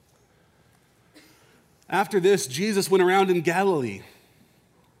After this, Jesus went around in Galilee.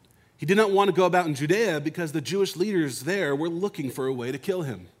 He did not want to go about in Judea because the Jewish leaders there were looking for a way to kill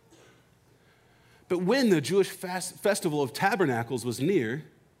him. But when the Jewish festival of tabernacles was near,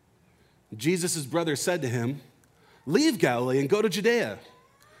 Jesus' brother said to him, "Leave Galilee and go to Judea,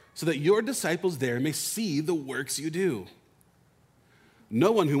 so that your disciples there may see the works you do.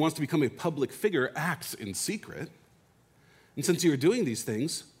 No one who wants to become a public figure acts in secret. And since you are doing these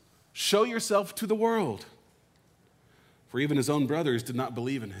things, show yourself to the world." For even his own brothers did not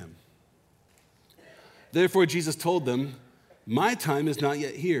believe in him. Therefore Jesus told them, "My time is not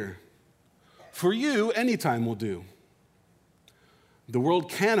yet here. For you, any time will do. The world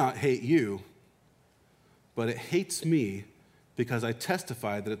cannot hate you, but it hates me because I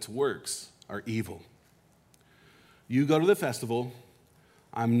testify that its works are evil. You go to the festival.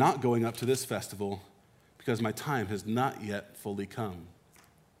 I'm not going up to this festival because my time has not yet fully come."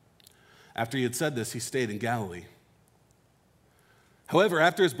 After he had said this, he stayed in Galilee. However,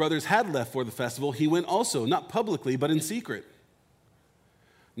 after his brothers had left for the festival, he went also, not publicly, but in secret.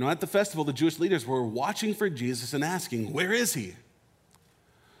 Now at the festival, the Jewish leaders were watching for Jesus and asking, "Where is he?"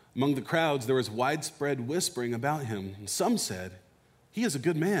 Among the crowds, there was widespread whispering about him. And some said, "He is a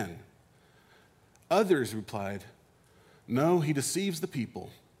good man." Others replied, "No, he deceives the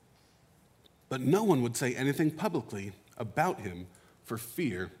people." But no one would say anything publicly about him for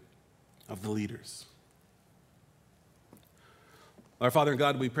fear of the leaders. Our Father in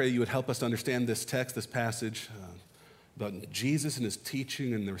God, we pray you would help us to understand this text, this passage about Jesus and his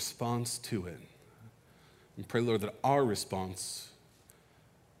teaching and the response to it. We pray, Lord, that our response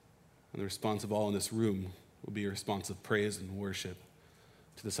and the response of all in this room will be a response of praise and worship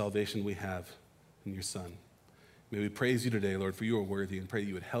to the salvation we have in your Son. May we praise you today, Lord, for you are worthy, and pray that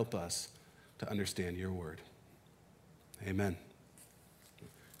you would help us to understand your word. Amen.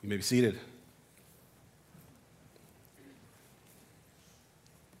 You may be seated.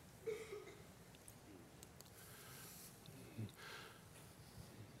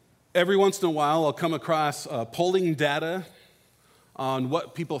 Every once in a while, I'll come across polling data on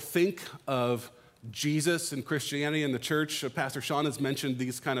what people think of Jesus and Christianity and the church. Pastor Sean has mentioned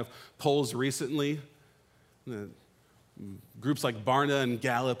these kind of polls recently. Groups like Barna and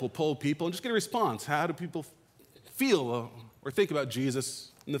Gallup will poll people and just get a response. How do people feel or think about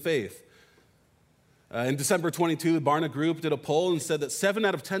Jesus and the faith? In December 22, the Barna Group did a poll and said that 7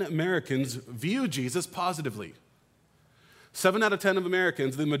 out of 10 Americans view Jesus positively. 7 out of 10 of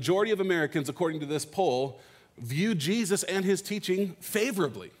Americans, the majority of Americans, according to this poll, view Jesus and his teaching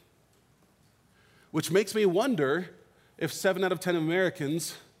favorably, which makes me wonder if 7 out of 10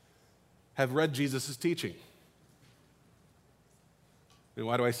 Americans have read Jesus' teaching. And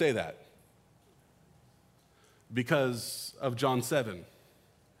why do I say that? Because of John 7.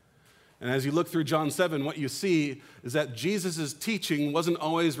 And as you look through John 7, what you see is that Jesus' teaching wasn't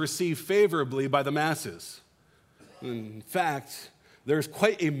always received favorably by the masses. In fact, there's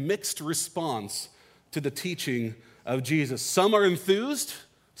quite a mixed response to the teaching of Jesus. Some are enthused,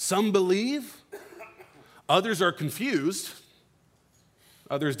 some believe, others are confused,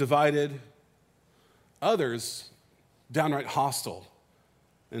 others divided, others downright hostile,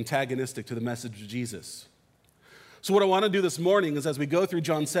 antagonistic to the message of Jesus. So what I want to do this morning is, as we go through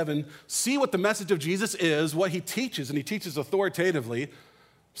John 7, see what the message of Jesus is, what he teaches, and he teaches authoritatively,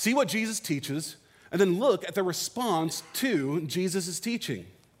 see what Jesus teaches, and then look at the response to Jesus' teaching.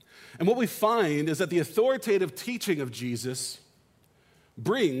 And what we find is that the authoritative teaching of Jesus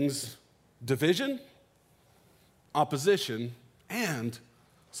brings division, opposition, and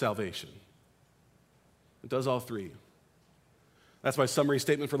salvation. It does all three. That's my summary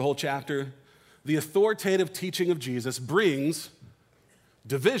statement for the whole chapter. The authoritative teaching of Jesus brings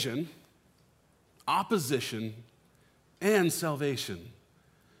division, opposition, and salvation.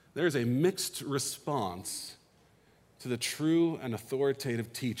 There's a mixed response to the true and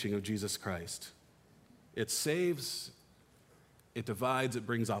authoritative teaching of Jesus Christ. It saves, it divides, it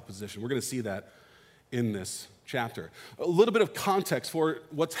brings opposition. We're going to see that in this chapter. A little bit of context for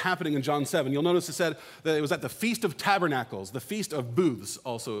what's happening in John 7. You'll notice it said that it was at the Feast of Tabernacles, the Feast of Booths,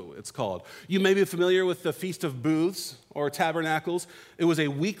 also it's called. You may be familiar with the Feast of Booths or Tabernacles. It was a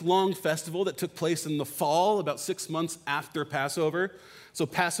week-long festival that took place in the fall, about 6 months after Passover. So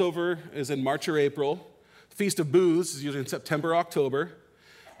Passover is in March or April. The Feast of Booths is usually in September or October.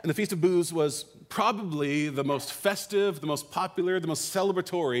 And the Feast of Booths was probably the most festive, the most popular, the most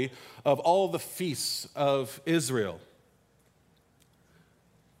celebratory of all the feasts of Israel.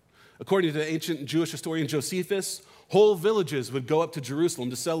 According to the ancient Jewish historian Josephus, whole villages would go up to Jerusalem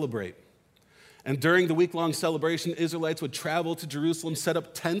to celebrate. And during the week-long celebration, Israelites would travel to Jerusalem, set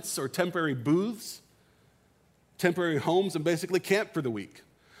up tents or temporary booths, temporary homes and basically camped for the week.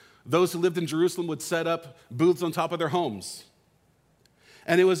 Those who lived in Jerusalem would set up booths on top of their homes.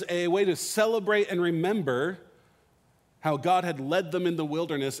 And it was a way to celebrate and remember how God had led them in the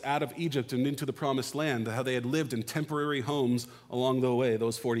wilderness out of Egypt and into the promised land, how they had lived in temporary homes along the way,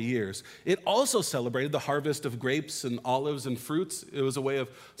 those 40 years. It also celebrated the harvest of grapes and olives and fruits. It was a way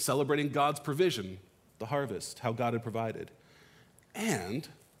of celebrating God's provision, the harvest, how God had provided. And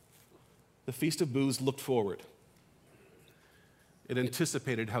the Feast of Booths looked forward. It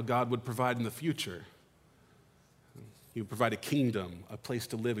anticipated how God would provide in the future. He would provide a kingdom, a place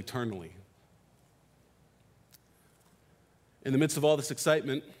to live eternally. In the midst of all this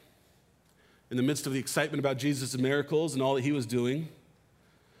excitement, in the midst of the excitement about Jesus' miracles and all that he was doing,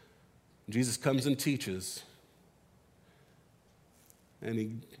 Jesus comes and teaches, and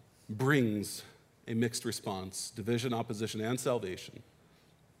he brings a mixed response: division, opposition, and salvation.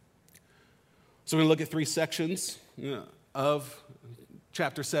 So we're going to look at three sections of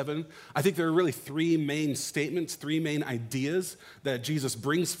chapter 7. I think there are really three main statements, three main ideas that Jesus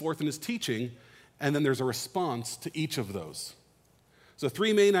brings forth in his teaching, and then there's a response to each of those. So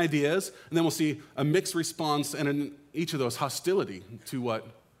three main ideas, and then we'll see a mixed response, and in each of those, hostility to what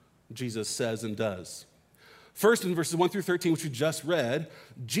Jesus says and does. First, in verses 1 through 13, which we just read,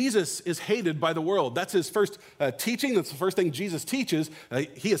 Jesus is hated by the world. That's his first teaching. That's the first thing Jesus teaches.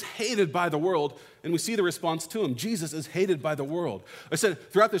 He is hated by the world, and we see the response to him. Jesus is hated by the world. I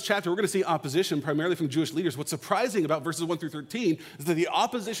said throughout this chapter, we're going to see opposition primarily from Jewish leaders. What's surprising about verses 1 through 13 is that the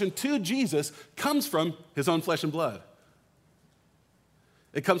opposition to Jesus comes from his own flesh and blood.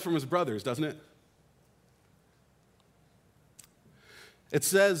 It comes from his brothers, doesn't it? It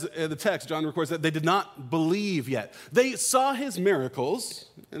says in the text, John records that they did not believe yet. They saw his miracles,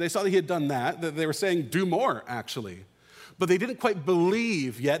 and they saw that he had done that they were saying, do more, actually. But they didn't quite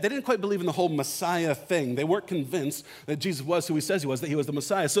believe yet. They didn't quite believe in the whole Messiah thing. They weren't convinced that Jesus was who he says he was, that he was the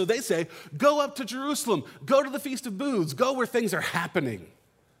Messiah. So they say, go up to Jerusalem, go to the Feast of Booths, go where things are happening,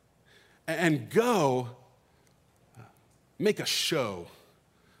 and go make a show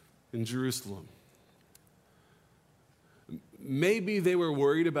in Jerusalem. Maybe they were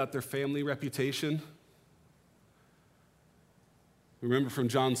worried about their family reputation. Remember from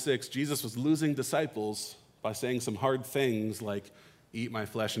John 6, Jesus was losing disciples by saying some hard things like, eat my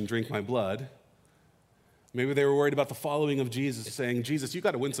flesh and drink my blood. Maybe they were worried about the following of Jesus, saying, Jesus, you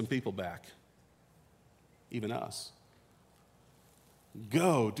got to win some people back, even us.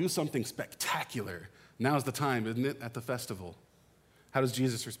 Go, do something spectacular. Now's the time, isn't it, at the festival? How does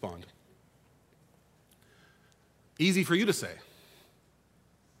Jesus respond? Easy for you to say.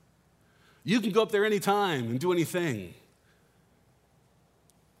 You can go up there anytime and do anything.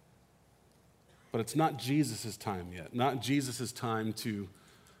 But it's not Jesus' time yet, not Jesus' time to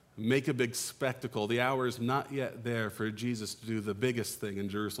make a big spectacle. The hour is not yet there for Jesus to do the biggest thing in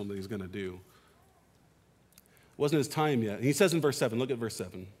Jerusalem that he's going to do. It wasn't his time yet. And he says in verse 7, look at verse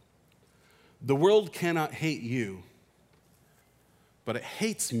 7. The world cannot hate you, but it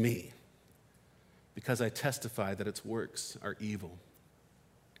hates me, because I testify that its works are evil.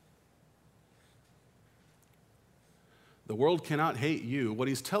 The world cannot hate you. What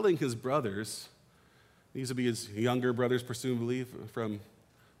he's telling his brothers, these would be his younger brothers, presumably, from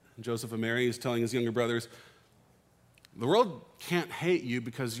Joseph and Mary. He's telling his younger brothers, the world can't hate you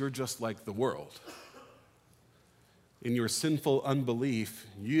because you're just like the world. In your sinful unbelief,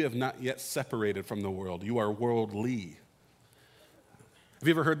 you have not yet separated from the world. You are worldly. Have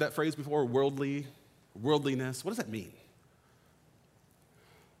you ever heard that phrase before, worldly? Worldliness, what does that mean?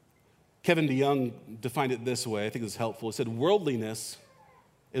 Kevin DeYoung defined it this way. I think it's helpful. He said, worldliness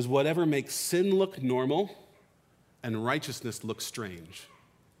is whatever makes sin look normal and righteousness look strange.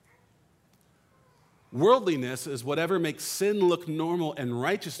 Worldliness is whatever makes sin look normal and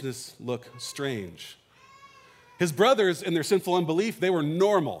righteousness look strange. His brothers, in their sinful unbelief, they were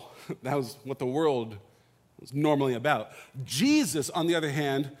normal. That was what the world was normally about. Jesus, on the other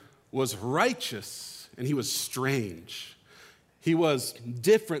hand, was righteous. And he was strange. He was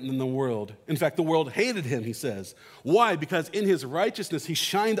different than the world. In fact, the world hated him, he says. Why? Because in his righteousness, he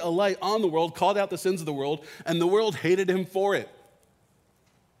shined a light on the world, called out the sins of the world, and the world hated him for it.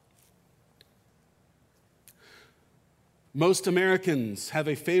 Most Americans have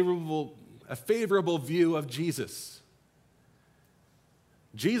a favorable view of Jesus.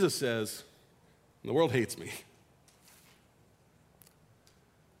 Jesus says, the world hates me.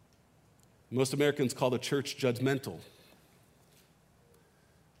 Most Americans call the church judgmental.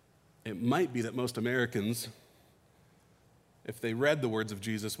 It might be that most Americans, if they read the words of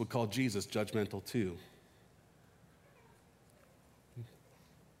Jesus, would call Jesus judgmental too.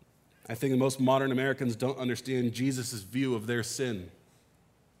 I think most modern Americans don't understand Jesus' view of their sin.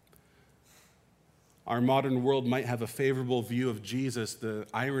 Our modern world might have a favorable view of Jesus. The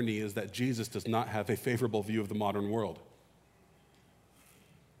irony is that Jesus does not have a favorable view of the modern world.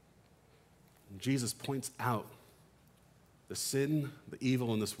 Jesus points out the sin, the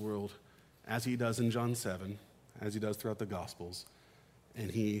evil in this world, as he does in John 7, as he does throughout the Gospels, and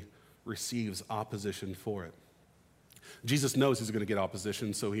he receives opposition for it. Jesus knows he's going to get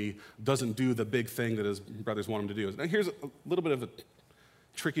opposition, so he doesn't do the big thing that his brothers want him to do. Now, here's a little bit of a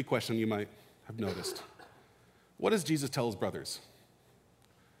tricky question you might have noticed. What does Jesus tell his brothers?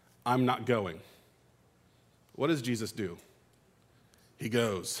 I'm not going. What does Jesus do? He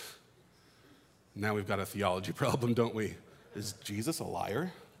goes. Now we've got a theology problem, don't we? Is Jesus a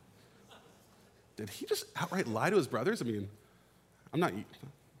liar? Did he just outright lie to his brothers? I mean, I'm not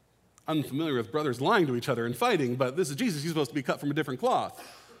unfamiliar with brothers lying to each other and fighting, but this is Jesus. He's supposed to be cut from a different cloth.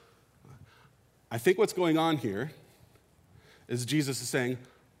 I think what's going on here is Jesus is saying,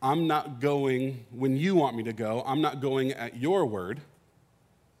 I'm not going when you want me to go. I'm not going at your word.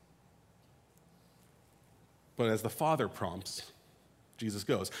 But as the Father prompts, Jesus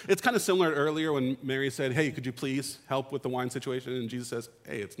goes. It's kind of similar to earlier when Mary said, hey, could you please help with the wine situation? And Jesus says,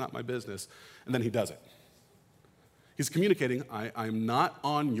 hey, it's not my business. And then he does it. He's communicating, I'm not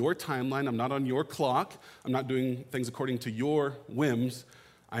on your timeline. I'm not on your clock. I'm not doing things according to your whims.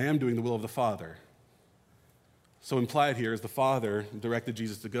 I am doing the will of the Father. So implied here is the Father directed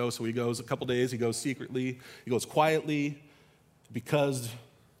Jesus to go. So he goes a couple days. He goes secretly. He goes quietly because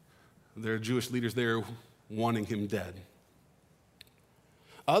there are Jewish leaders there wanting him dead.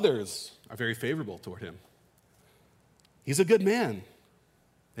 Others are very favorable toward him. He's a good man.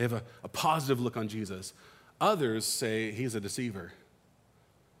 They have a positive look on Jesus. Others say he's a deceiver,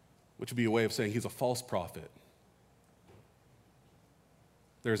 which would be a way of saying he's a false prophet.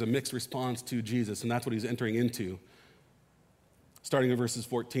 There's a mixed response to Jesus, and that's what he's entering into. Starting in verses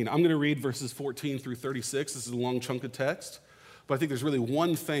 14. I'm going to read verses 14 through 36. This is a long chunk of text, but I think there's really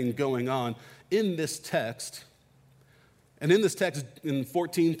one thing going on in this text. And in this text, in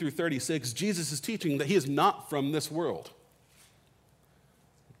 14 through 36, Jesus is teaching that he is not from this world.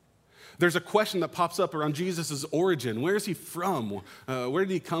 There's a question that pops up around Jesus' origin. Where is he from? Where did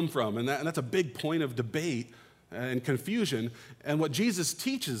he come from? And that's a big point of debate and confusion. And what Jesus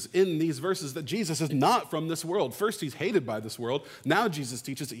teaches in these verses, that Jesus is not from this world. First, he's hated by this world. Now Jesus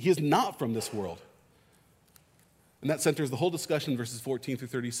teaches that he is not from this world. And that centers the whole discussion in verses 14 through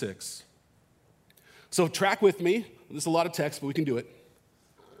 36. So track with me. There's a lot of text, but we can do it.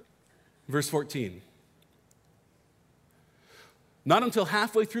 Verse 14. Not until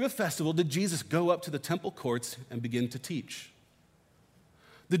halfway through the festival did Jesus go up to the temple courts and begin to teach.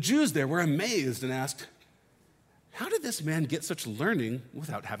 The Jews there were amazed and asked, how did this man get such learning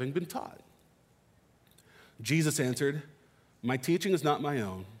without having been taught? Jesus answered, my teaching is not my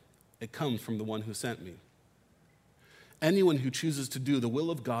own. It comes from the one who sent me. Anyone who chooses to do the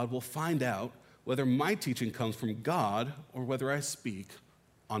will of God will find out whether my teaching comes from God or whether I speak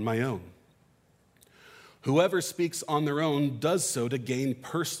on my own. Whoever speaks on their own does so to gain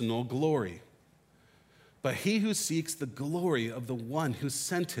personal glory. But he who seeks the glory of the one who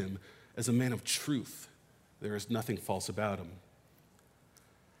sent him is a man of truth. There is nothing false about him.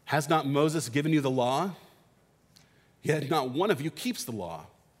 Has not Moses given you the law? Yet not one of you keeps the law.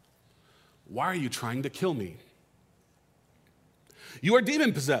 Why are you trying to kill me? You are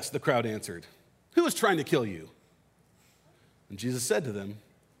demon-possessed, the crowd answered. Who is trying to kill you? And Jesus said to them,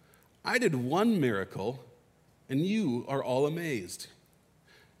 I did one miracle, and you are all amazed.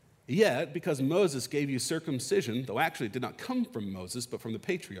 Yet, because Moses gave you circumcision, though actually it did not come from Moses, but from the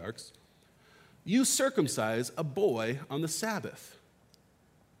patriarchs, you circumcise a boy on the Sabbath.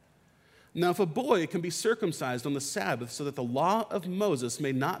 Now, if a boy can be circumcised on the Sabbath so that the law of Moses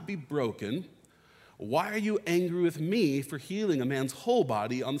may not be broken, why are you angry with me for healing a man's whole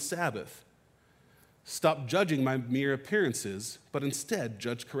body on the Sabbath? Stop judging my mere appearances, but instead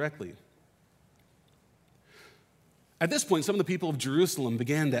judge correctly. At this point, some of the people of Jerusalem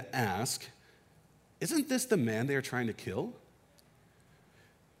began to ask, isn't this the man they are trying to kill?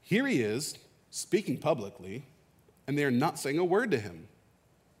 Here he is, speaking publicly, and they are not saying a word to him.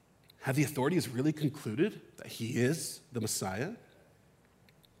 Have the authorities really concluded that he is the Messiah?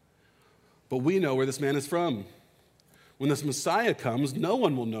 But we know where this man is from. When this Messiah comes, no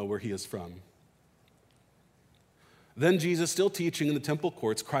one will know where he is from. Then Jesus, still teaching in the temple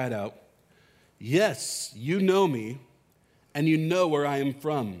courts, cried out, yes, you know me, and you know where I am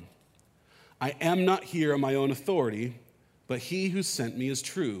from. I am not here on my own authority, but he who sent me is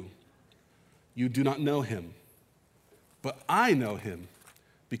true. You do not know him, but I know him,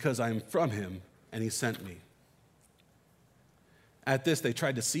 because I am from him, and he sent me." At this, they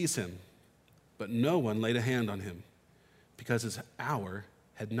tried to seize him, but no one laid a hand on him, because his hour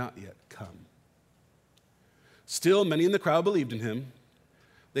had not yet come. Still, many in the crowd believed in him.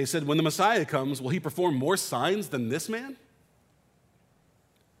 They said, "When the Messiah comes, will he perform more signs than this man?"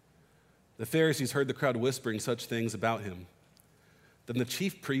 The Pharisees heard the crowd whispering such things about him. Then the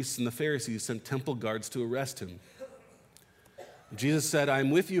chief priests and the Pharisees sent temple guards to arrest him. Jesus said, "I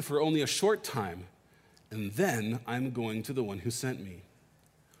am with you for only a short time, and then I'm going to the one who sent me.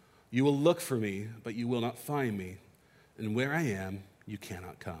 You will look for me, but you will not find me, and where I am, you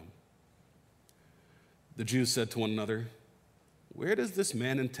cannot come." The Jews said to one another, "Where does this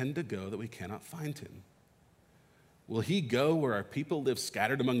man intend to go that we cannot find him? Will he go where our people live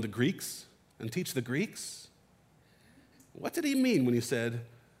scattered among the Greeks and teach the Greeks? What did he mean when he said,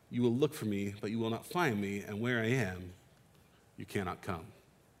 'You will look for me, but you will not find me, and where I am, you cannot come'?"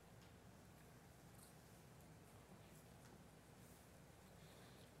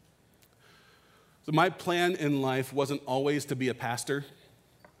 So my plan in life wasn't always to be a pastor.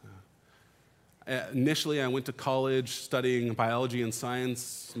 Initially, I went to college studying biology and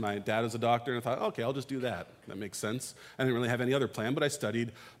science. My dad is a doctor, and I thought, okay, I'll just do that. That makes sense. I didn't really have any other plan, but I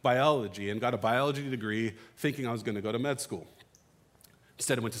studied biology and got a biology degree thinking I was going to go to med school.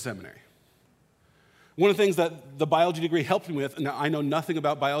 Instead, I went to seminary. One of the things that the biology degree helped me with, now I know nothing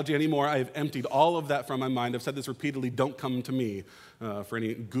about biology anymore. I have emptied all of that from my mind. I've said this repeatedly, don't come to me for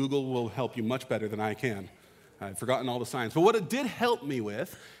any. Google will help you much better than I can. I've forgotten all the science. But what it did help me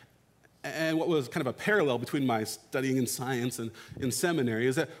with, and what was kind of a parallel between my studying in science and in seminary,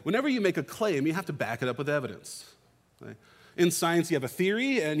 is that whenever you make a claim, you have to back it up with evidence. Right? In science, you have a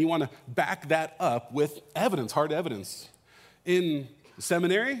theory, and you want to back that up with evidence, hard evidence. In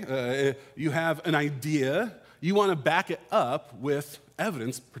seminary, you have an idea. You want to back it up with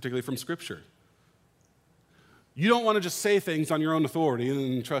evidence, particularly from Scripture. You don't want to just say things on your own authority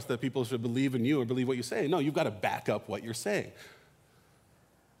and trust that people should believe in you or believe what you say. No, you've got to back up what you're saying.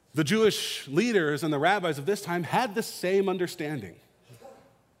 The Jewish leaders and the rabbis of this time had the same understanding.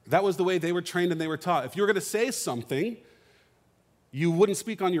 That was the way they were trained and they were taught. If you were going to say something, you wouldn't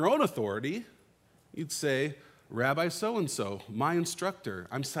speak on your own authority. You'd say, "Rabbi so-and-so, my instructor,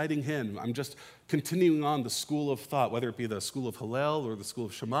 I'm citing him. I'm just continuing on the school of thought," whether it be the school of Hillel or the school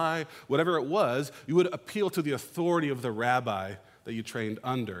of Shammai, whatever it was, you would appeal to the authority of the rabbi that you trained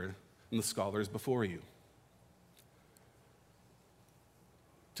under and the scholars before you.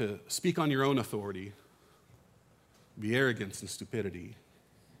 To speak on your own authority be arrogance and stupidity.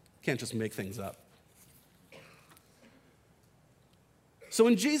 You can't just make things up. So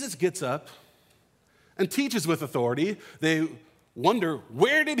when Jesus gets up and teaches with authority, they wonder,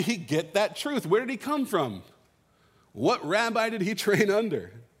 where did he get that truth? Where did he come from? What rabbi did he train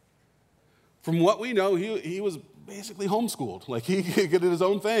under? From what we know, he was basically homeschooled. Like he did his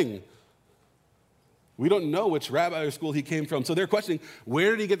own thing. We don't know which rabbi or school he came from. So they're questioning,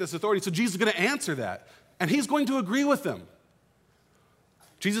 where did he get this authority? So Jesus is going to answer that. And he's going to agree with them.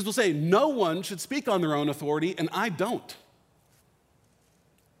 Jesus will say, no one should speak on their own authority, and I don't.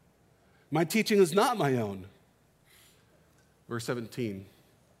 My teaching is not my own. Verse 17.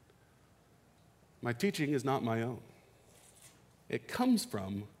 My teaching is not my own. It comes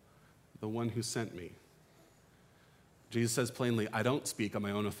from the one who sent me. Jesus says plainly, I don't speak on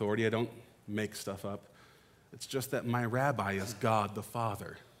my own authority. I don't make stuff up. It's just that my rabbi is God the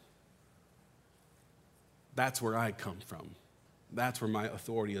Father. That's where I come from. That's where my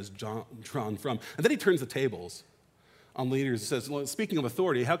authority is drawn from. And then he turns the tables on leaders and says, well, speaking of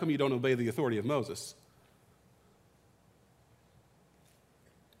authority, how come you don't obey the authority of Moses?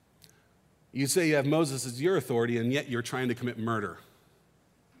 You say you have Moses as your authority, and yet you're trying to commit murder.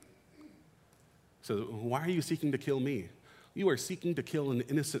 So why are you seeking to kill me? You are seeking to kill an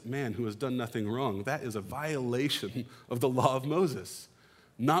innocent man who has done nothing wrong. That is a violation of the law of Moses.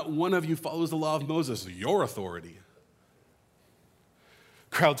 Not one of you follows the law of Moses, your authority.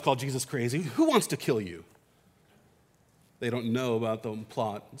 Crowds call Jesus crazy. Who wants to kill you? They don't know about the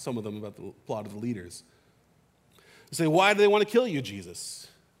plot, some of them about the plot of the leaders. They say, why do they want to kill you, Jesus?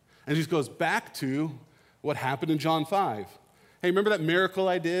 And Jesus goes back to what happened in John 5. Hey, remember that miracle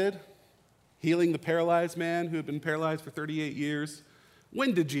I did? Healing the paralyzed man who had been paralyzed for 38 years.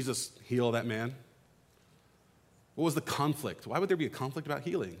 When did Jesus heal that man? What was the conflict? Why would there be a conflict about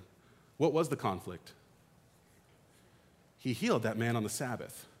healing? What was the conflict? He healed that man on the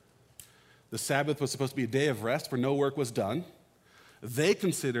Sabbath. The Sabbath was supposed to be a day of rest where no work was done. They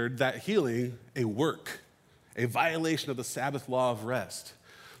considered that healing a work, a violation of the Sabbath law of rest.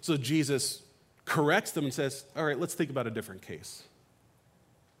 So Jesus corrects them and says, all right, let's think about a different case.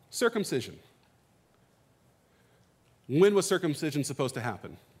 Circumcision. When was circumcision supposed to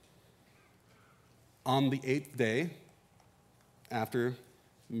happen? On the 8th day after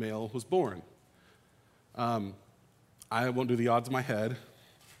male was born. I won't do the odds in my head.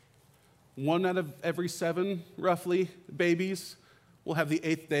 1 out of every 7, roughly, babies will have the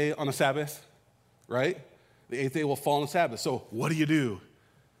 8th day on a Sabbath, right? The 8th day will fall on a Sabbath. So what do?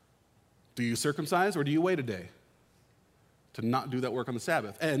 Do you circumcise or do you wait a day to not do that work on the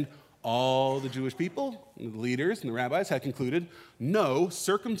Sabbath? And all the Jewish people, the leaders and the rabbis had concluded, no,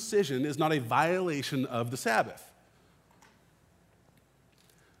 circumcision is not a violation of the Sabbath.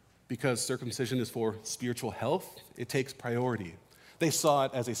 Because circumcision is for spiritual health, it takes priority. They saw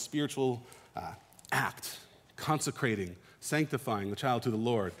it as a spiritual act, consecrating, sanctifying the child to the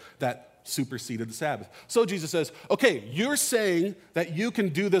Lord that superseded the Sabbath. So Jesus says, okay, you're saying that you can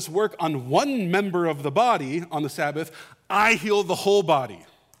do this work on one member of the body on the Sabbath. I heal the whole body.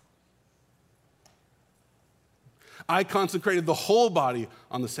 I consecrated the whole body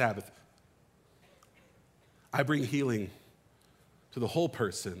on the Sabbath. I bring healing to the whole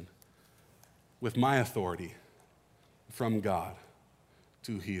person with my authority from God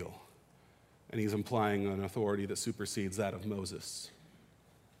to heal. And he's implying an authority that supersedes that of Moses.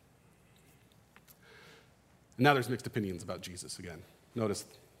 Now there's mixed opinions about Jesus again. Notice,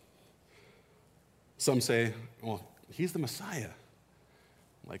 some say, well, he's the Messiah.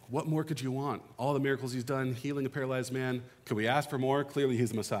 Like, what more could you want? All the miracles he's done, healing a paralyzed man. Could we ask for more? Clearly, he's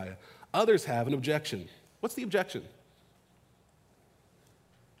the Messiah. Others have an objection. What's the objection?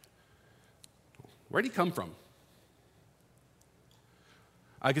 Where'd he come from?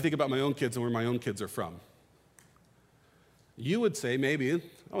 I could think about my own kids and where my own kids are from. You would say maybe,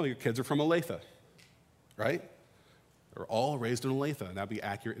 oh, your kids are from Olathe, right? They're all raised in Olathe, and that'd be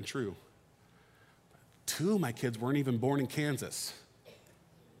accurate and true. 2 of my kids weren't even born in Kansas.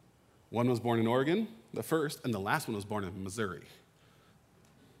 One was born in Oregon, the first, and the last one was born in Missouri,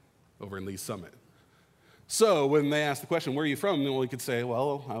 over in Lee's Summit. So when they asked the question, where are you from? Well, you could say,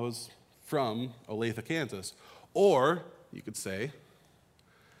 well, I was from Olathe, Kansas. Or you could say,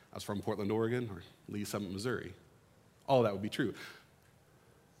 I was from Portland, Oregon, or Lee's Summit, Missouri. All that would be true.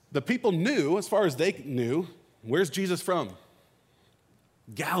 The people knew, as far as they knew, where's Jesus from?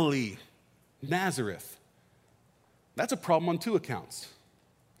 Galilee, Nazareth. That's a problem on 2 accounts.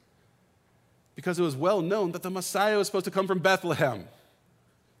 Because it was well known that the Messiah was supposed to come from Bethlehem.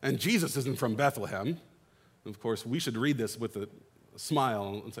 And Jesus isn't from Bethlehem. Of course, we should read this with a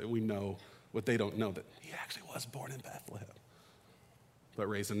smile and say, we know what they don't know, that he actually was born in Bethlehem, but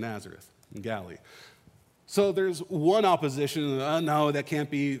raised in Nazareth, in Galilee. So there's one opposition, no, that can't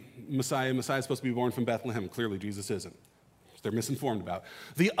be Messiah. Messiah's supposed to be born from Bethlehem. Clearly, Jesus isn't. They're misinformed about.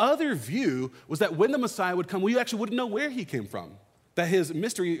 The other view was that when the Messiah would come, we actually wouldn't know where he came from. That his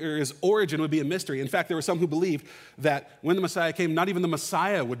mystery or his origin would be a mystery. In fact, there were some who believed that when the Messiah came, not even the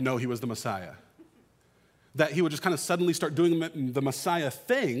Messiah would know he was the Messiah. That he would just kind of suddenly start doing the Messiah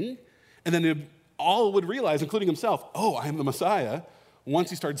thing, and then all would realize, including himself, oh, I am the Messiah, once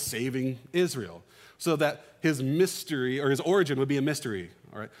he started saving Israel. So that his mystery or his origin would be a mystery.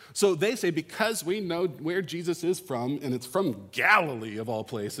 All right. So they say because we know where Jesus is from, and it's from Galilee of all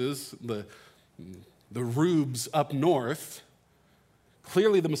places, the Rubes up north,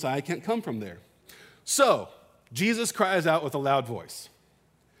 clearly the Messiah can't come from there. So Jesus cries out with a loud voice,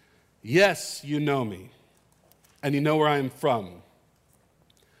 yes, you know me, and you know where I am from.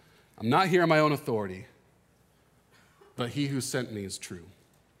 I'm not here on my own authority, but he who sent me is true.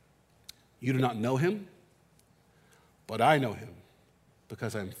 You do not know him, but I know him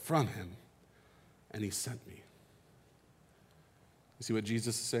because I'm from him, and he sent me. You see what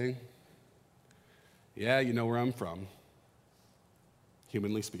Jesus is saying? Yeah, you know where I'm from,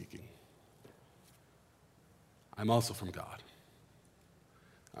 humanly speaking. I'm also from God.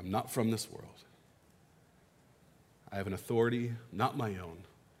 I'm not from this world. I have an authority, not my own,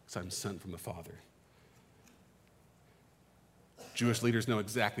 because I'm sent from the Father. Jewish leaders know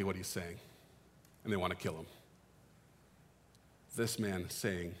exactly what he's saying, and they want to kill him. This man is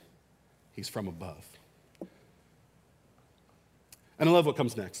saying he's from above. And I love what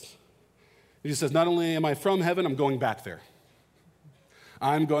comes next. He says, not only am I from heaven, I'm going back there.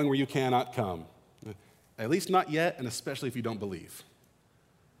 I'm going where you cannot come. At least not yet, and especially if you don't believe.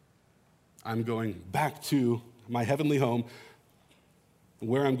 I'm going back to my heavenly home.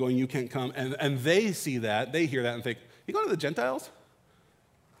 Where I'm going, you can't come. And they see that, they hear that and think, you going to the Gentiles?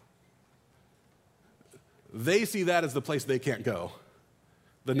 They see that as the place they can't go,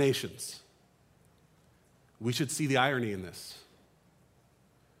 the nations. We should see the irony in this.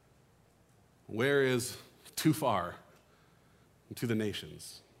 Where is too far to the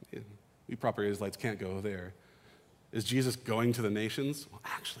nations? We proper Israelites can't go there. Is Jesus going to the nations? Well,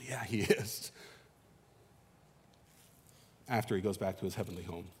 actually, yeah, he is. After he goes back to his heavenly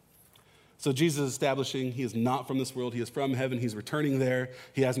home. So Jesus is establishing he is not from this world. He is from heaven. He's returning there.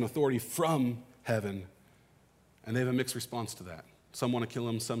 He has an authority from heaven. And they have a mixed response to that. Some want to kill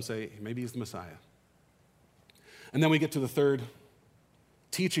him. Some say maybe he's the Messiah. And then we get to the third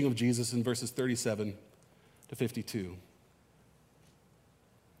teaching of Jesus in verses 37 to 52.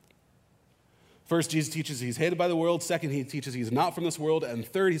 First, Jesus teaches he's hated by the world. Second, he teaches he's not from this world. And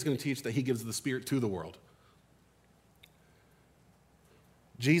third, he's going to teach that he gives the Spirit to the world.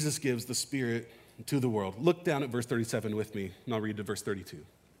 Jesus gives the Spirit to the world. Look down at verse 37 with me, and I'll read to verse 32,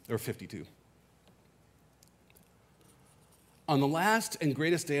 or 52. On the last and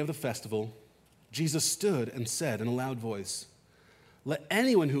greatest day of the festival, Jesus stood and said in a loud voice, "Let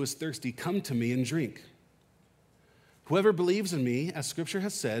anyone who is thirsty come to me and drink. Whoever believes in me, as Scripture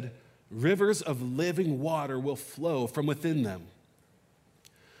has said, rivers of living water will flow from within them."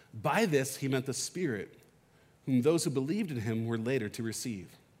 By this he meant the Spirit, whom those who believed in him were later to receive.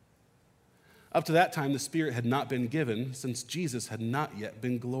 Up to that time, the Spirit had not been given, since Jesus had not yet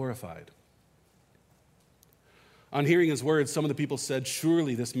been glorified. On hearing his words, some of the people said,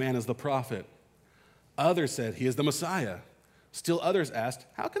 "Surely this man is the prophet." Others said, "He is the Messiah." Still others asked,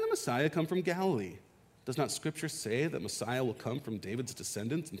 "How can the Messiah come from Galilee? Does not Scripture say that Messiah will come from David's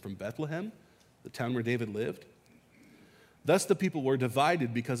descendants and from Bethlehem, the town where David lived?" Thus the people were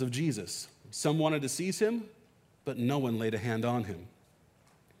divided because of Jesus. Some wanted to seize him, but no one laid a hand on him.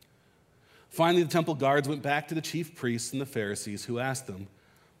 Finally, the temple guards went back to the chief priests and the Pharisees, who asked them,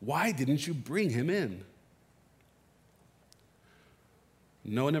 "Why didn't you bring him in?"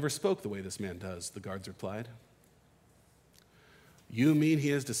 "No one ever spoke the way this man does," the guards replied. "You mean he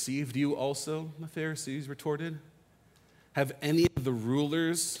has deceived you also?" the Pharisees retorted. "Have any of the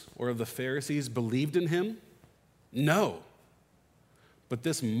rulers or of the Pharisees believed in him? No. But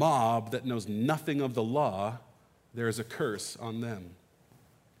this mob that knows nothing of the law, there is a curse on them."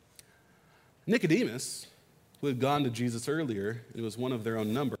 Nicodemus, who had gone to Jesus earlier, and was one of their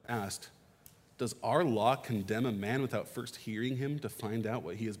own number, asked, "Does our law condemn a man without first hearing him to find out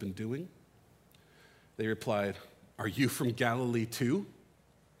what he has been doing?" They replied, "Are you from Galilee too?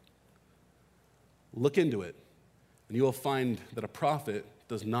 Look into it, and you will find that a prophet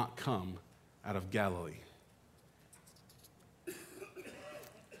does not come out of Galilee."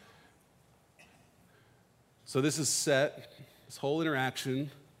 So this is set, this whole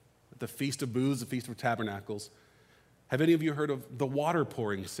interaction at the Feast of Booths, the Feast of Tabernacles. Have any of you heard of the water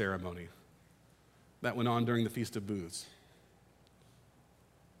pouring ceremony that went on during the Feast of Booths?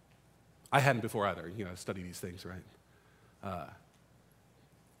 I hadn't before either. I study these things, right?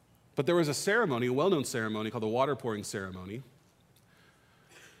 But there was a ceremony, a well-known ceremony called the water pouring ceremony,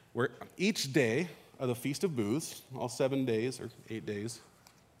 where each day of the Feast of Booths, all 7 days or 8 days,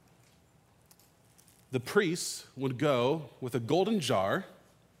 the priests would go with a golden jar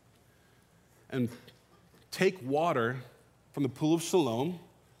and take water from the pool of Siloam,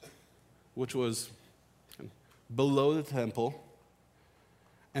 which was below the temple,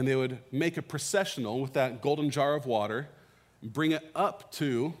 and they would make a processional with that golden jar of water, and bring it up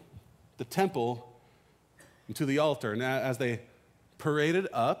to the temple and to the altar. And as they paraded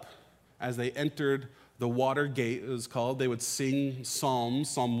up, as they entered the water gate, it was called, they would sing psalms,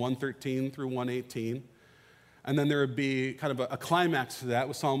 Psalm 113 through 118. And then there would be kind of a climax to that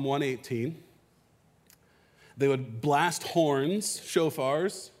with Psalm 118. They would blast horns,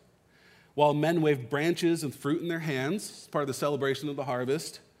 shofars, while men waved branches and fruit in their hands as part of the celebration of the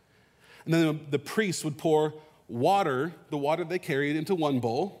harvest. And then the priests would pour water, the water they carried, into one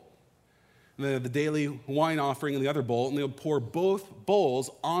bowl, and then the daily wine offering in the other bowl, and they would pour both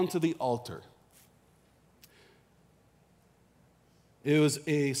bowls onto the altar. It was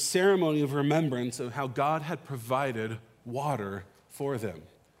a ceremony of remembrance of how God had provided water for them.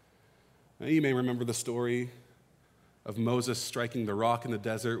 Now, you may remember the story of Moses striking the rock in the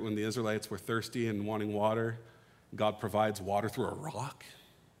desert when the Israelites were thirsty and wanting water. God provides water through a rock.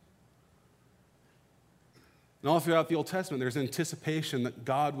 And all throughout the Old Testament, there's anticipation that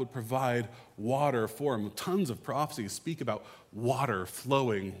God would provide water for them. Tons of prophecies speak about water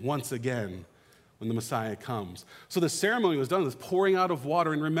flowing once again when the Messiah comes. So the ceremony was done, this pouring out of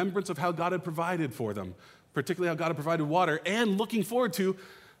water in remembrance of how God had provided for them, particularly how God had provided water, and looking forward to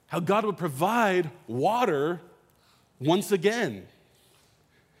how God would provide water once again.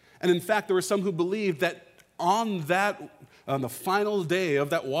 And in fact, there were some who believed that on the final day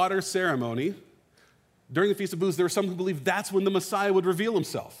of that water ceremony, during the Feast of Booths, there were some who believed that's when the Messiah would reveal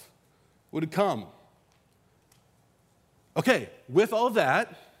himself, would come. Okay, with all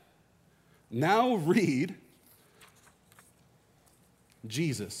that, Now read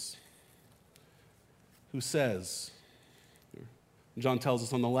Jesus, who says, John tells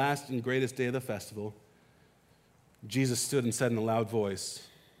us, on the last and greatest day of the festival, Jesus stood and said in a loud voice,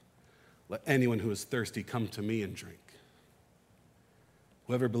 "Let anyone who is thirsty come to me and drink.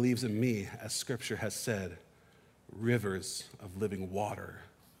 Whoever believes in me, as Scripture has said, rivers of living water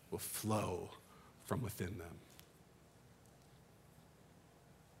will flow from within them."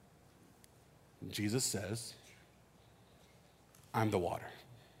 Jesus says, I'm the water.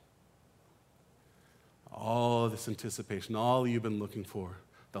 All this anticipation, all you've been looking for,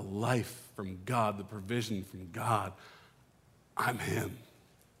 the life from God, the provision from God, I'm him.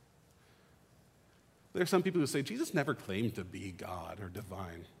 There are some people who say, Jesus never claimed to be God or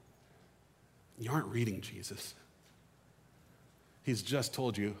divine. You aren't reading Jesus. He's just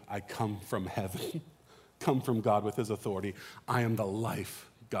told you, I come from heaven, come from God with his authority. I am the life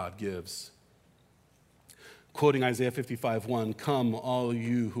God gives. Quoting Isaiah 55:1, "Come, all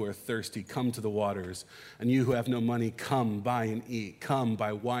you who are thirsty, come to the waters. And you who have no money, come, buy and eat. Come,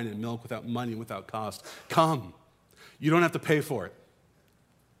 buy wine and milk without money, without cost. Come. You don't have to pay for it.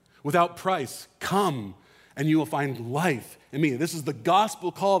 Without price, come, and you will find life in me." This is the gospel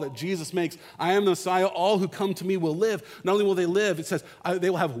call that Jesus makes. I am the Messiah. All who come to me will live. Not only will they live, it says they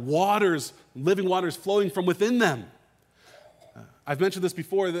will have waters, living waters flowing from within them. I've mentioned this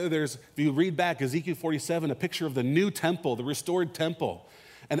before. If you read back Ezekiel 47, a picture of the new temple, the restored temple.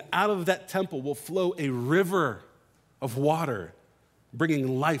 And out of that temple will flow a river of water,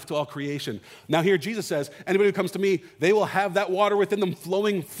 bringing life to all creation. Now here Jesus says, anybody who comes to me, they will have that water within them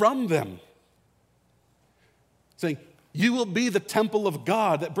flowing from them. Saying, you will be the temple of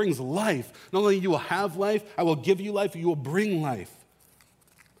God that brings life. Not only you will have life, I will give you life, you will bring life.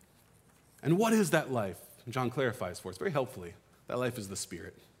 And what is that life? John clarifies for us very helpfully. That life is the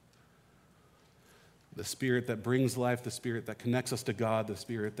Spirit. The Spirit that brings life, the Spirit that connects us to God, the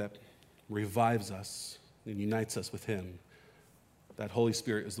Spirit that revives us and unites us with him. That Holy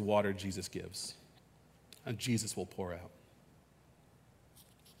Spirit is the water Jesus gives, and Jesus will pour out.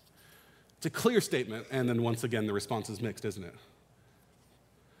 It's a clear statement, and then once again, the response is mixed, isn't it?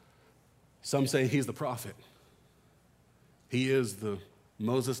 Some say he's the prophet. He is the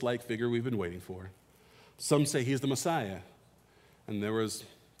Moses-like figure we've been waiting for. Some say he's the Messiah. And there was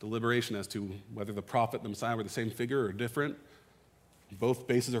deliberation as to whether the prophet and the Messiah were the same figure or different. Both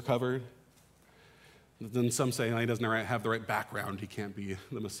bases are covered. Then some say he doesn't have the right background. He can't be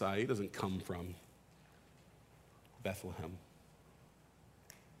the Messiah. He doesn't come from Bethlehem.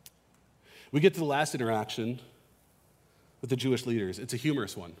 We get to the last interaction with the Jewish leaders. It's a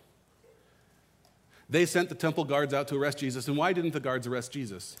humorous one. They sent the temple guards out to arrest Jesus. And why didn't the guards arrest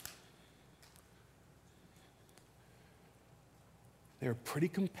Jesus? They were pretty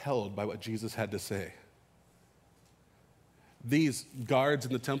compelled by what Jesus had to say. These guards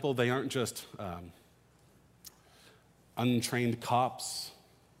in the temple, they aren't just untrained cops.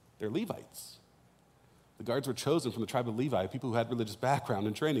 They're Levites. The guards were chosen from the tribe of Levi, people who had religious background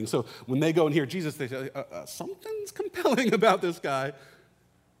and training. So when they go and hear Jesus, they say, something's compelling about this guy.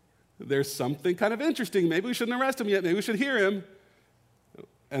 There's something kind of interesting. Maybe we shouldn't arrest him yet. Maybe we should hear him.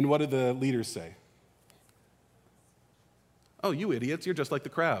 And what did the leaders say? Oh, you idiots, you're just like the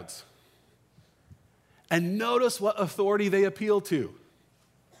crowds. And notice what authority they appeal to.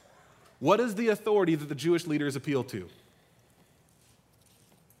 What is the authority that the Jewish leaders appeal to?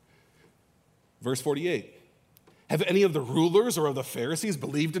 Verse 48. Have any of the rulers or of the Pharisees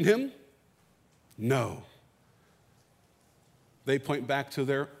believed in him? No. They point back to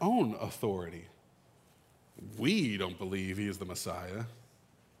their own authority. We don't believe he is the Messiah.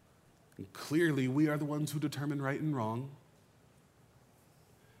 And clearly, we are the ones who determine right and wrong.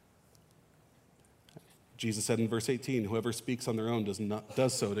 Jesus said in verse 18, whoever speaks on their own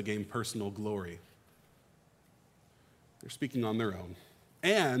does so to gain personal glory. They're speaking on their own,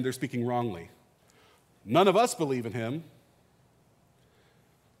 and they're speaking wrongly. None of us believe in him.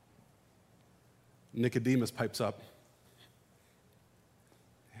 Nicodemus pipes up.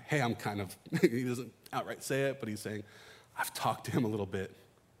 Hey, he doesn't outright say it, but he's saying, I've talked to him a little bit.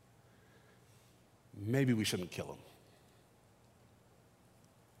 Maybe we shouldn't kill him.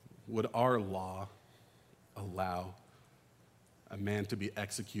 Would our law allow a man to be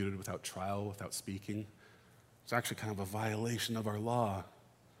executed without trial, without speaking? It's actually kind of a violation of our law.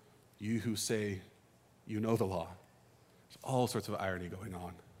 You who say you know the law. There's all sorts of irony going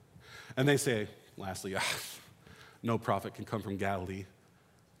on. And they say, lastly, no prophet can come from Galilee.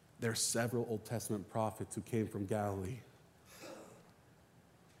 There are several Old Testament prophets who came from Galilee.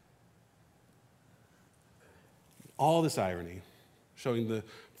 All this irony, showing the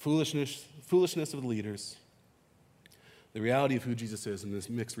foolishness of the leaders, the reality of who Jesus is in this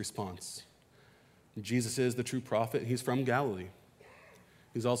mixed response. Jesus is the true prophet. He's from Galilee.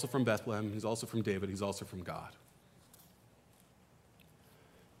 He's also from Bethlehem. He's also from David. He's also from God.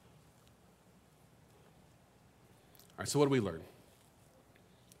 All right, so what do we learn?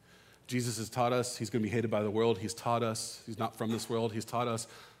 Jesus has taught us he's going to be hated by the world. He's taught us he's not from this world. He's taught us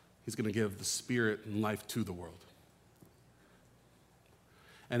he's going to give the Spirit and life to the world.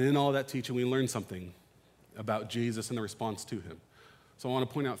 And in all that teaching, we learn something about Jesus and the response to him. So I want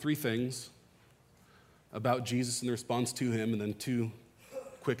to point out 3 things about Jesus and the response to him, and then 2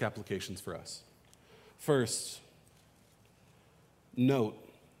 quick applications for us. First, note,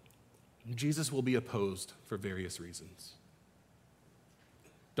 Jesus will be opposed for various reasons.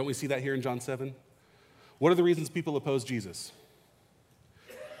 Don't we see that here in John 7? What are the reasons people oppose Jesus?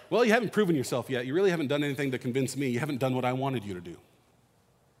 Well, you haven't proven yourself yet. You really haven't done anything to convince me. You haven't done what I wanted you to do.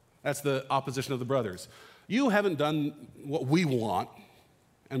 That's the opposition of the brothers. You haven't done what we want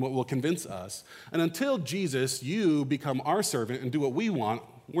and what will convince us. And until Jesus, you become our servant and do what we want,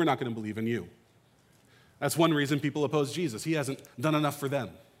 we're not going to believe in you. That's one reason people oppose Jesus. He hasn't done enough for them.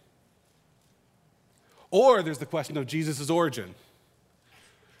 Or there's the question of Jesus' origin.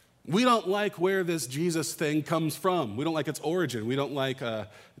 We don't like where this Jesus thing comes from. We don't like its origin. We don't like, to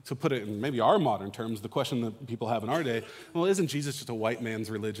put it in maybe our modern terms, the question that people have in our day, well, isn't Jesus just a white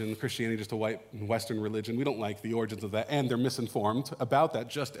man's religion, Christianity just a white Western religion? We don't like the origins of that, and they're misinformed about that,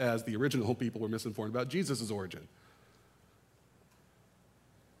 just as the original people were misinformed about Jesus' origin.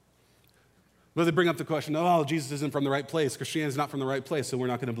 But they bring up the question, oh, Jesus isn't from the right place. Christianity is not from the right place, so we're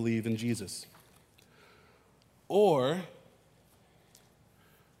not going to believe in Jesus. Or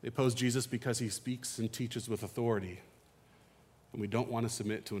they oppose Jesus because he speaks and teaches with authority, and we don't want to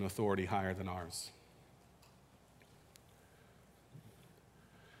submit to an authority higher than ours.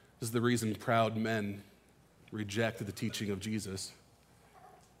 This is the reason proud men reject the teaching of Jesus.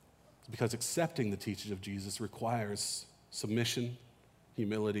 It's because accepting the teaching of Jesus requires submission,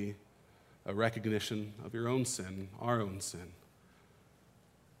 humility, a recognition of your own sin, our own sin.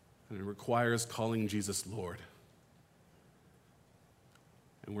 And it requires calling Jesus Lord.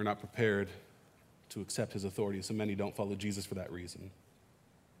 And we're not prepared to accept his authority, so many don't follow Jesus for that reason.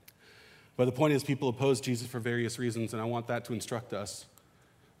 But the point is, people oppose Jesus for various reasons, and I want that to instruct us.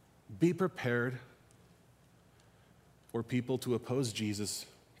 Be prepared for people to oppose Jesus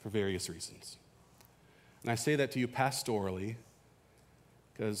for various reasons. And I say that to you pastorally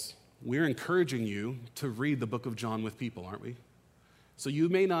because we're encouraging you to read the book of John with people, aren't we? So you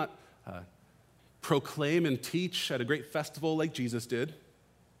may not proclaim and teach at a great festival like Jesus did.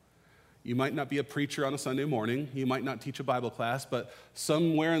 You might not be a preacher on a Sunday morning. You might not teach a Bible class, but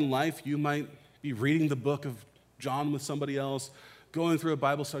somewhere in life you might be reading the book of John with somebody else, going through a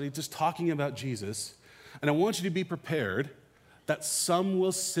Bible study, just talking about Jesus. And I want you to be prepared that some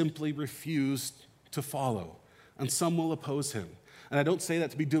will simply refuse to follow, and some will oppose him. And I don't say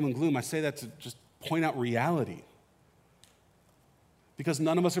that to be doom and gloom. I say that to just point out reality. Because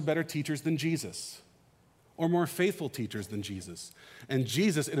none of us are better teachers than Jesus, or more faithful teachers than Jesus. And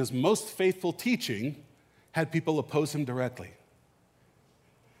Jesus, in his most faithful teaching, had people oppose him directly.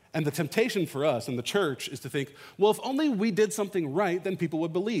 And the temptation for us in the church is to think, well, if only we did something right, then people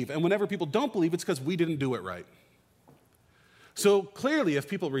would believe. And whenever people don't believe, it's because we didn't do it right. So clearly, if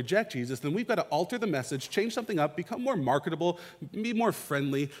people reject Jesus, then we've got to alter the message, change something up, become more marketable, be more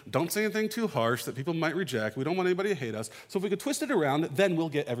friendly, don't say anything too harsh that people might reject. We don't want anybody to hate us. So if we could twist it around, then we'll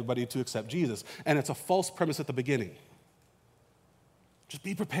get everybody to accept Jesus. And it's a false premise at the beginning. Just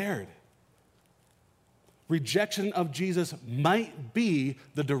be prepared. Rejection of Jesus might be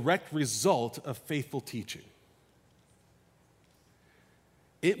the direct result of faithful teaching.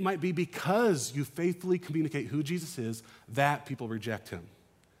 It might be because you faithfully communicate who Jesus is that people reject him.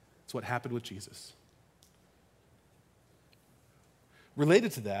 It's what happened with Jesus.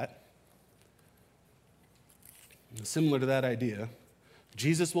 Related to that, similar to that idea,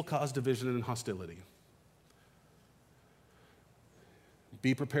 Jesus will cause division and hostility.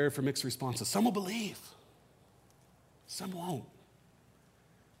 Be prepared for mixed responses. Some will believe, some won't.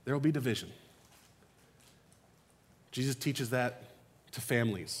 There will be division. Jesus teaches that to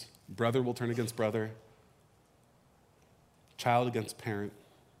families. Brother will turn against brother, child against parent.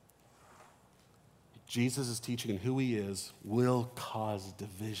 Jesus' teaching and who he is will cause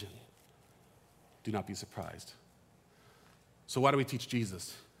division. Do not be surprised. So why do we teach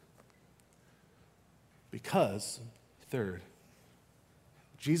Jesus? Because, third,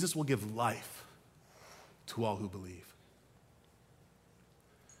 Jesus will give life to all who believe.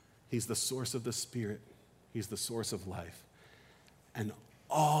 He's the source of the Spirit. He's the source of life. And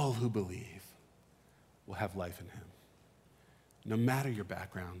all who believe will have life in him. No matter your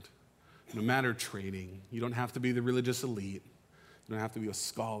background, no matter training, you don't have to be the religious elite. You don't have to be a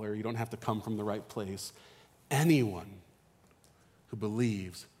scholar. You don't have to come from the right place. Anyone who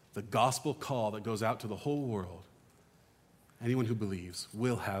believes the gospel call that goes out to the whole world, anyone who believes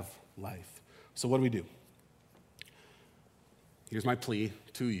will have life. So what do we do? Here's my plea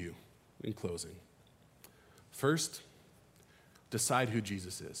to you in closing. First, decide who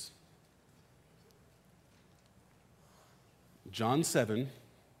Jesus is. John 7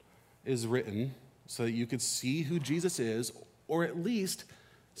 is written so that you could see who Jesus is, or at least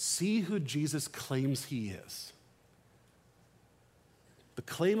see who Jesus claims he is. The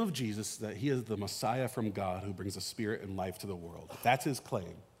claim of Jesus is that he is the Messiah from God who brings a spirit and life to the world. That's his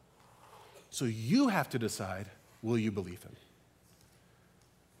claim. So you have to decide, will you believe him?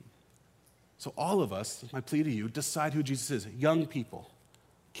 So all of us, my plea to you, decide who Jesus is. Young people,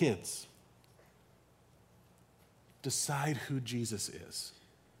 kids, decide who Jesus is.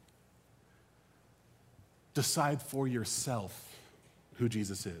 Decide for yourself who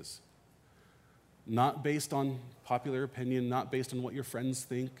Jesus is. Not based on popular opinion, not based on what your friends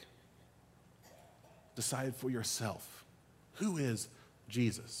think. Decide for yourself. Who is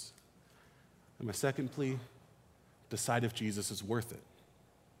Jesus? And my second plea, decide if Jesus is worth it.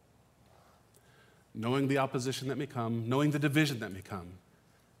 Knowing the opposition that may come, knowing the division that may come,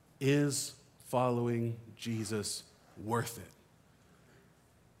 is following Jesus worth it?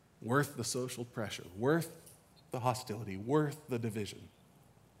 Worth the social pressure, worth the hostility, worth the division?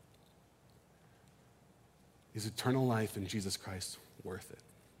 Is eternal life in Jesus Christ worth it?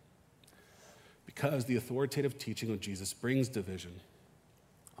 Because the authoritative teaching of Jesus brings division,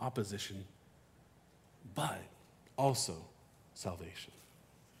 opposition, but also salvation.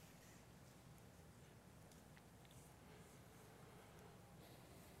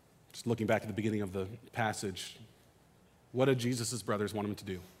 Just looking back at the beginning of the passage, what did Jesus' brothers want him to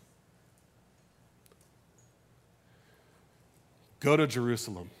do? Go to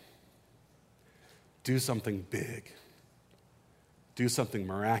Jerusalem. Do something big. Do something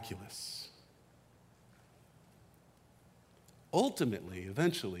miraculous. Ultimately,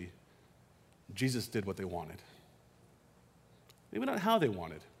 eventually, Jesus did what they wanted. Maybe not how they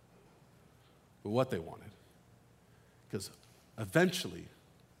wanted, but what they wanted. Because eventually,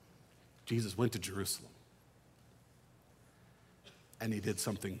 Jesus went to Jerusalem. And he did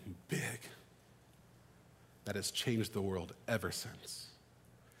something big that has changed the world ever since.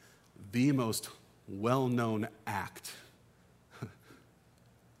 The most well-known act,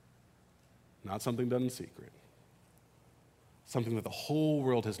 not something done in secret, something that the whole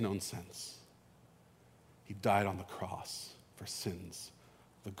world has known since. He died on the cross for sins,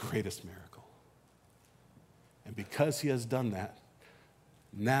 the greatest miracle. And because he has done that,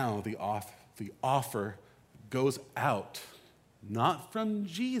 now the offer goes out, not from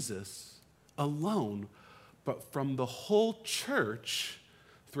Jesus alone, but from the whole church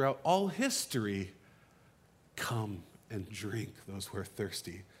throughout all history. Come and drink, those who are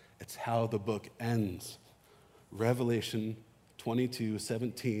thirsty. It's how the book ends. Revelation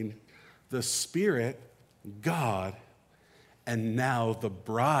 22:17, the Spirit, God, and now the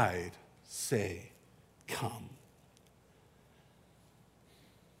bride say, come.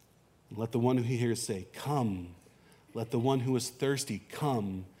 Let the one who hears say, come. Let the one who is thirsty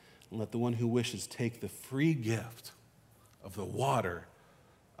come. And let the one who wishes take the free gift of the water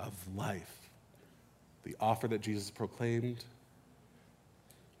of life. The offer that Jesus proclaimed,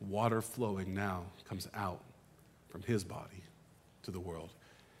 water flowing now comes out from his body to the world.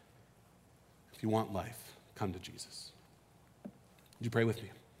 If you want life, come to Jesus. Would you pray with me?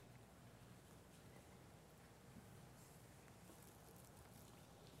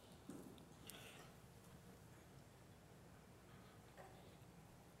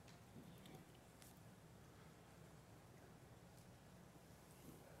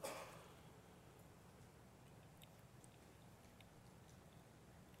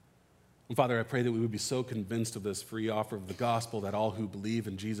 And Father, I pray that we would be so convinced of this free offer of the gospel that all who believe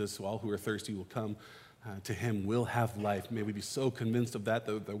in Jesus, all who are thirsty will come to him, will have life. May we be so convinced of that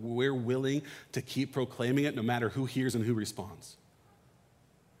we're willing to keep proclaiming it no matter who hears and who responds.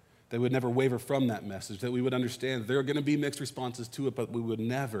 That we would never waver from that message, that we would understand that there are going to be mixed responses to it, but we would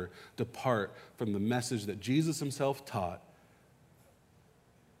never depart from the message that Jesus himself taught,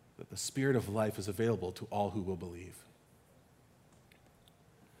 that the Spirit of life is available to all who will believe.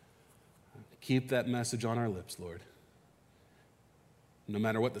 Keep that message on our lips, Lord. No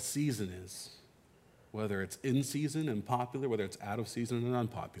matter what the season is, whether it's in season and popular, whether it's out of season and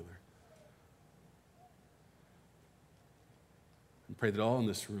unpopular. And pray that all in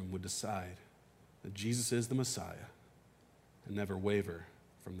this room would decide that Jesus is the Messiah and never waver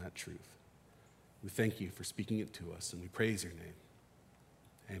from that truth. We thank you for speaking it to us, and we praise your name.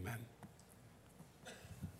 Amen.